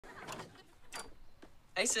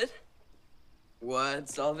Hey, Sid.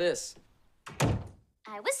 What's all this?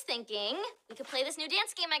 I was thinking we could play this new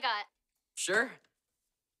dance game I got. Sure.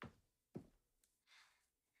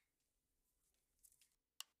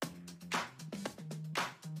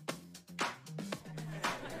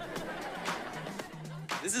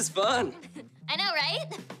 This is fun. I know, right?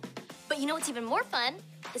 But you know what's even more fun?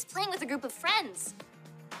 Is playing with a group of friends.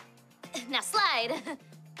 Now slide.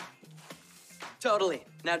 Totally.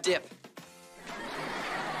 Now dip.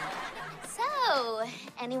 So,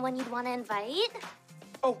 anyone you'd want to invite?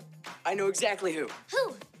 Oh, I know exactly who.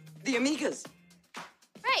 Who? The Amigas.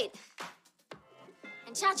 Right.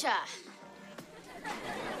 And Cha-Cha.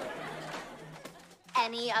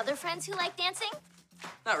 Any other friends who like dancing?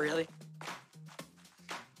 Not really.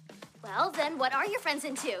 Well, then what are your friends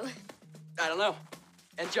into? I don't know.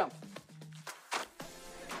 And jump.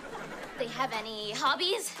 They have any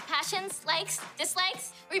hobbies, passions, likes,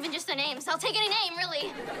 dislikes, or even just their names? I'll take any name,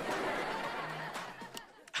 really.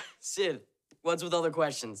 Sid, what's with all the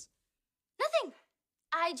questions? Nothing.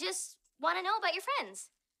 I just want to know about your friends.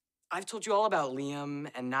 I've told you all about Liam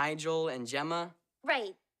and Nigel and Gemma.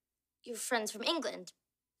 Right. Your friends from England.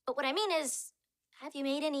 But what I mean is, have you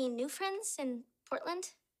made any new friends in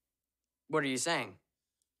Portland? What are you saying?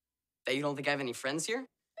 That you don't think I have any friends here?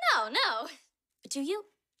 No. But do you?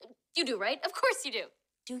 You do, right? Of course you do.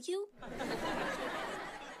 Do you?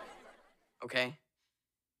 Okay.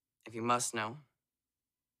 If you must know.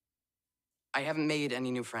 I haven't made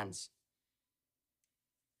any new friends.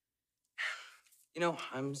 You know,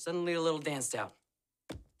 I'm suddenly a little danced out.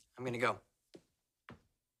 I'm gonna go.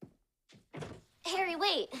 Harry,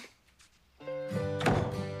 wait.